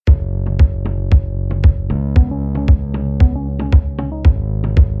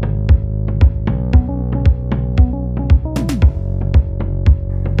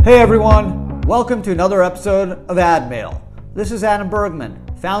Hey everyone, welcome to another episode of AdMail. This is Adam Bergman,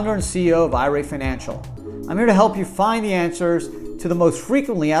 founder and CEO of IRA Financial. I'm here to help you find the answers to the most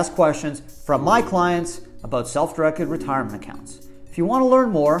frequently asked questions from my clients about self-directed retirement accounts. If you want to learn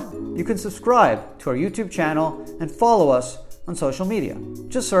more, you can subscribe to our YouTube channel and follow us on social media.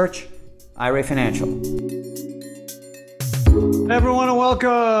 Just search IRA Financial. Hey everyone, and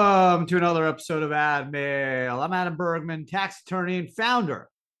welcome to another episode of AdMail. I'm Adam Bergman, tax attorney and founder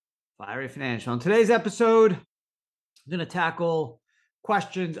of IRA Financial. In today's episode, I'm going to tackle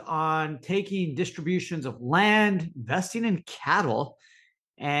questions on taking distributions of land, investing in cattle,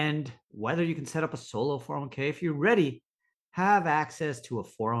 and whether you can set up a solo 401k if you're ready, have access to a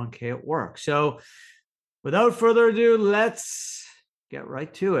 401k at work. So without further ado, let's get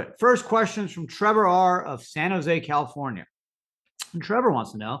right to it. First question is from Trevor R. of San Jose, California. And Trevor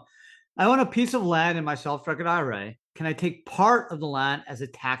wants to know, I own a piece of land in my self-directed IRA. Can I take part of the land as a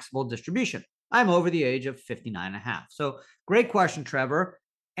taxable distribution? I'm over the age of 59 and a half. So great question, Trevor.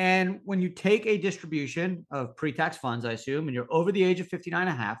 And when you take a distribution of pre-tax funds, I assume, and you're over the age of 59 and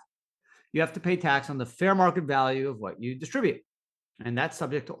a half, you have to pay tax on the fair market value of what you distribute. And that's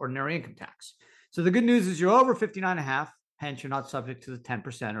subject to ordinary income tax. So the good news is you're over 59 and a half, hence you're not subject to the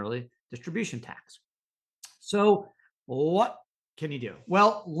 10% early distribution tax. So what can you do?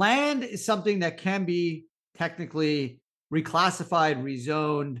 Well, land is something that can be technically reclassified,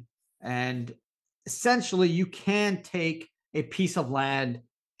 rezoned, and essentially you can take a piece of land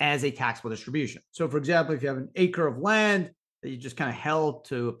as a taxable distribution. So for example, if you have an acre of land that you just kind of held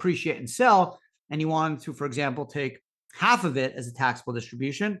to appreciate and sell, and you wanted to, for example, take half of it as a taxable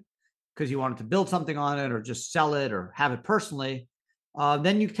distribution because you wanted to build something on it or just sell it or have it personally,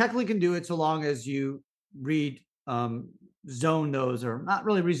 then you technically can do it so long as you zone those, or not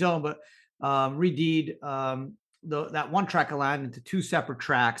really rezone, but redeed that one tract of land into two separate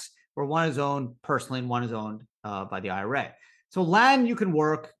tracts where one is owned personally and one is owned by the IRA. So land you can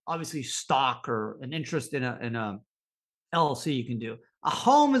work, obviously stock or an interest in a LLC you can do. A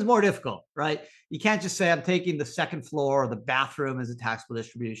home is more difficult, right? You can't just say I'm taking the second floor or the bathroom as a taxable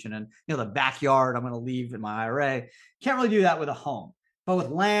distribution and the backyard I'm going to leave in my IRA. Can't really do that with a home. But with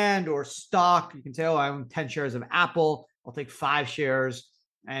land or stock, you can say, oh, I own 10 shares of Apple. I'll take 5 shares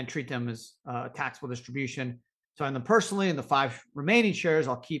and treat them as taxable distribution. So I own them personally, and the 5 remaining shares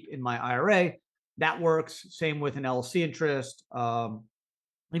I'll keep in my IRA. That works. Same with an LLC interest.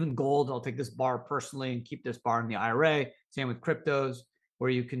 Even gold, I'll take this bar personally and keep this bar in the IRA. Same with cryptos, where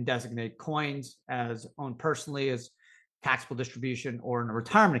you can designate coins as owned personally as taxable distribution or in a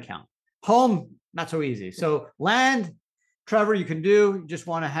retirement account. Home, not so easy. So land, Trevor, you can do. You just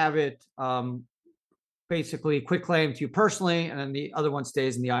want to have it basically quit claim to you personally, and then the other one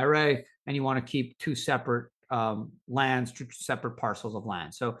stays in the IRA, and you want to keep 2 separate lands, 2 separate parcels of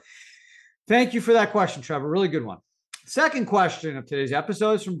land. So thank you for that question, Trevor. Really good one. Second question of today's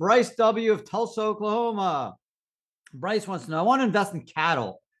episode is from Bryce W. of Tulsa, Oklahoma. Bryce wants to know, I want to invest in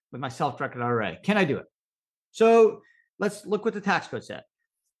cattle with my self-directed IRA. Can I do it? So let's look what the tax code said.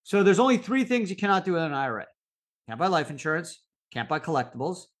 So there's only 3 things you cannot do in an IRA. Can't buy life insurance, can't buy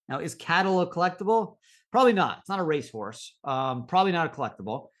collectibles. Now, is cattle a collectible? Probably not. It's not a racehorse. Probably not a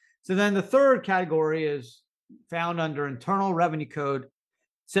collectible. So then the third category is found under Internal Revenue Code,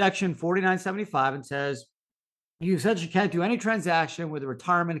 Section 4975, and says, you essentially can't do any transaction with a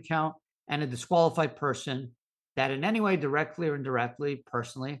retirement account and a disqualified person that in any way, directly or indirectly,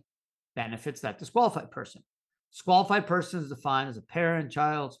 personally benefits that disqualified person. Disqualified person is defined as a parent,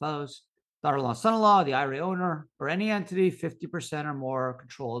 child, spouse, daughter-in-law, son-in-law, the IRA owner, or any entity 50% or more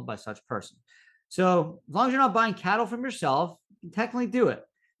controlled by such person. So as long as you're not buying cattle from yourself, you can technically do it.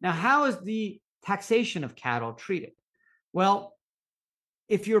 Now, how is the taxation of cattle treated? Well,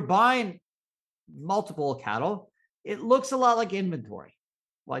 if you're buying multiple cattle, it looks a lot like inventory,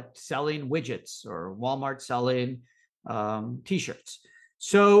 like selling widgets or Walmart selling t-shirts.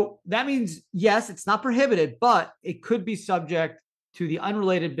 So that means, yes, it's not prohibited, but it could be subject to the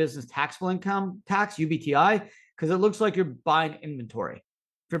unrelated business taxable income tax, UBTI, because it looks like you're buying inventory.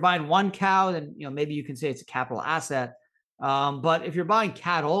 If you're buying one cow, then maybe you can say it's a capital asset. But if you're buying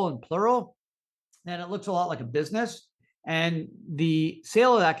cattle in plural, then it looks a lot like a business. And the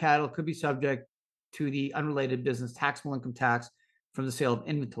sale of that cattle could be subject to the unrelated business taxable income tax from the sale of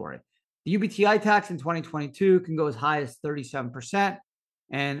inventory. The UBTI tax in 2022 can go as high as 37%,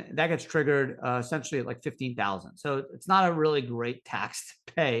 and that gets triggered essentially at like $15,000. So it's not a really great tax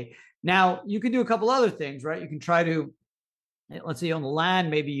to pay. Now, you can do a couple other things, right? You can try to, let's say you own the land,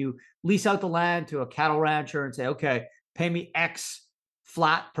 maybe you lease out the land to a cattle rancher and say, okay, pay me X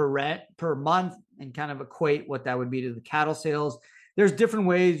flat per month, and kind of equate what that would be to the cattle sales. there's different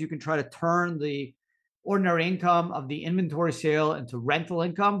ways you can try to turn the ordinary income of the inventory sale into rental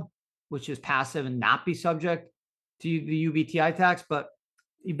income, which is passive and not be subject to the UBTI tax. But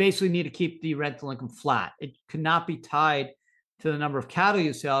you basically need to keep the rental income flat. It cannot be tied to the number of cattle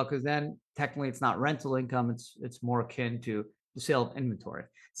you sell, because then technically it's not rental income. It's more akin to the sale of inventory.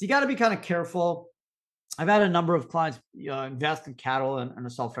 So you got to be kind of careful. I've had a number of clients invest in cattle and a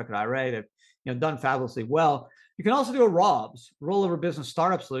self-directed IRA that done fabulously well. You can also do a ROBS, rollover business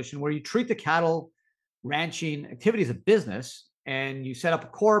startup solution, where you treat the cattle ranching activity as a business, and you set up a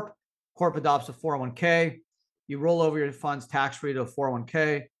corp adopts a 401k, you roll over your funds tax-free to a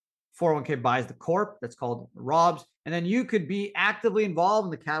 401k buys the corp, that's called ROBS, and then you could be actively involved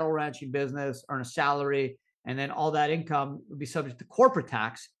in the cattle ranching business, earn a salary, and then all that income would be subject to corporate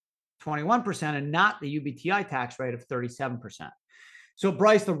tax, 21%, and not the UBTI tax rate of 37%. So,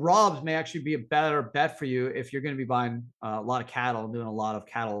 Bryce, the ROBS may actually be a better bet for you if you're going to be buying a lot of cattle and doing a lot of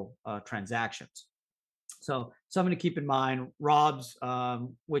cattle transactions. So, something to keep in mind: ROBS,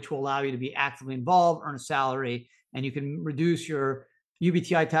 which will allow you to be actively involved, earn a salary, and you can reduce your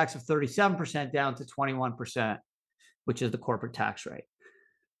UBTI tax of 37% down to 21%, which is the corporate tax rate.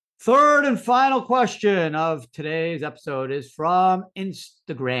 Third and final question of today's episode is from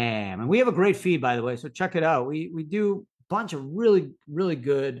Instagram. And we have a great feed, by the way, so check it out. We do a bunch of really, really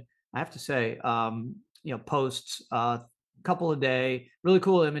good, I have to say, posts, a couple a day, really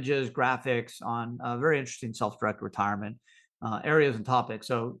cool images, graphics on very interesting self-directed retirement areas and topics.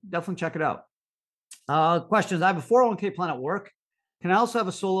 So definitely check it out. Questions. I have a 401k plan at work. Can I also have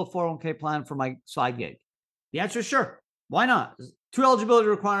a solo 401k plan for my side gig? The answer is sure. Why not? There's 2 eligibility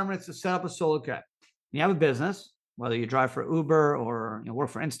requirements to set up a solo account. You have a business, whether you drive for Uber or work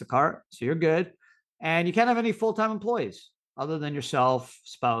for Instacart, so you're good. And you can't have any full-time employees other than yourself,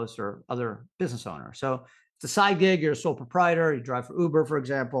 spouse, or other business owner. So it's a side gig, you're a sole proprietor, you drive for Uber, for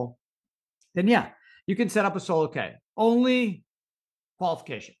example, then yeah, you can set up a solo account. Only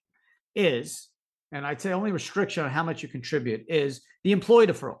qualification is, and I'd say only restriction on how much you contribute, is the employee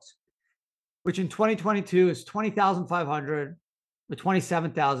deferrals, which in 2022 is $20,500 with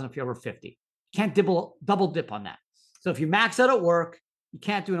 $27,000 if you're over 50. You can't double dip on that. So if you max out at work, you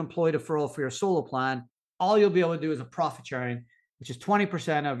can't do an employee deferral for your solo plan. All you'll be able to do is a profit sharing, which is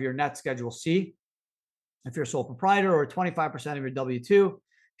 20% of your net Schedule C if you're a sole proprietor, or 25% of your W-2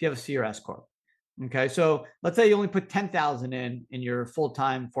 if you have a C or S corp. Okay, so let's say you only put $10,000 in your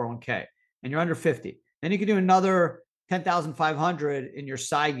full-time 401k, and you're under 50. Then you can do another $10,500 in your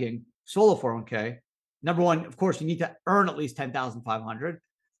side gig solo 401k. Number one, of course, you need to earn at least $10,500,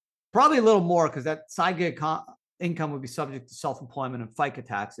 probably a little more, because that side gig income would be subject to self-employment and FICA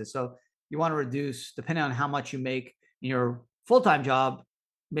taxes. So you want to reduce, depending on how much you make in your full-time job,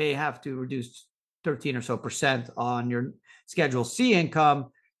 may have to reduce 13 or so percent on your Schedule C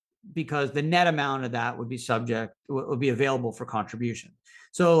income, because the net amount of that would be available for contribution.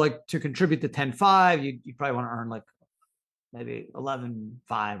 So like to contribute to 10.5, you probably want to earn like maybe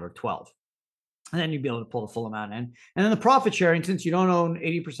 11.5 or 12. And then you'd be able to pull the full amount in. And then the profit sharing, since you don't own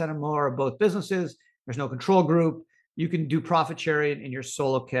 80% or more of both businesses, there's no control group, you can do profit sharing in your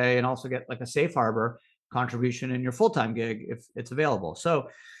solo K and also get like a safe harbor contribution in your full-time gig if it's available. So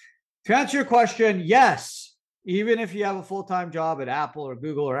to answer your question, yes, even if you have a full-time job at Apple or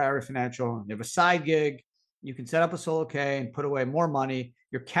Google or Area Financial, and you have a side gig, you can set up a solo K and put away more money.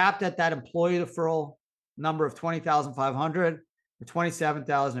 You're capped at that employee deferral number of $20,500 or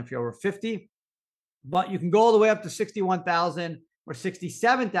 $27,000 if you're over 50. But you can go all the way up to $61,000 or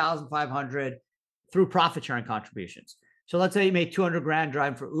 $67,500 through profit sharing contributions. So let's say you made 200 grand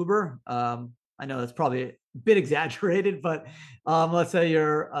driving for Uber. I know that's probably a bit exaggerated, but let's say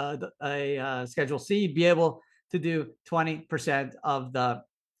you're a Schedule C, you'd be able to do 20% of the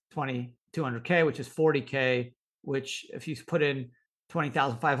 200K, which is 40K, which if you put in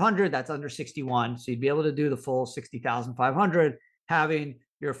 20,500, that's under 61. So you'd be able to do the full 60,500, having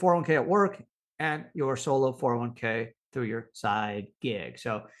your 401k at work and your solo 401k through your side gig.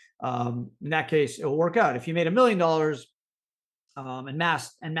 So in that case, it will work out. If you made $1 million and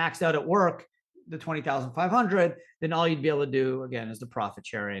maxed out at work the 20,500, then all you'd be able to do again is the profit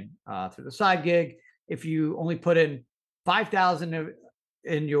sharing through the side gig. If you only put in 5,000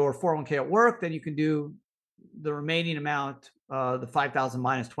 in your 401k at work, then you can do the remaining amount, the 5,000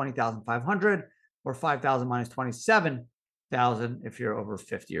 minus 20,500, or 5,000 minus 27,000 if you're over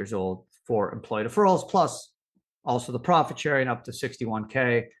 50 years old, for employee deferrals, plus also the profit sharing up to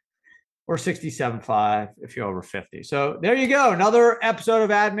 61K or 67.5 if you're over 50. So there you go. Another episode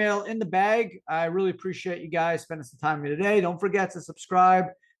of Ad Mail in the bag. I really appreciate you guys spending some time with me today. Don't forget to subscribe.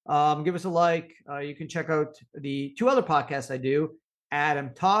 Give us a like. You can check out the 2 other podcasts I do.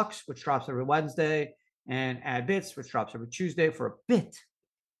 Adam Talks, which drops every Wednesday, and Ad Bits, which drops every Tuesday for a bit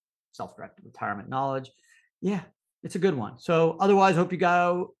self-directed retirement knowledge. Yeah, it's a good one. So otherwise, hope you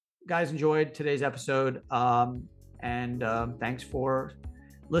guys enjoyed today's episode. Thanks for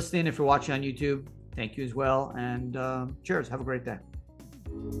listening. If you're watching on YouTube, thank you as well. And cheers. Have a great day.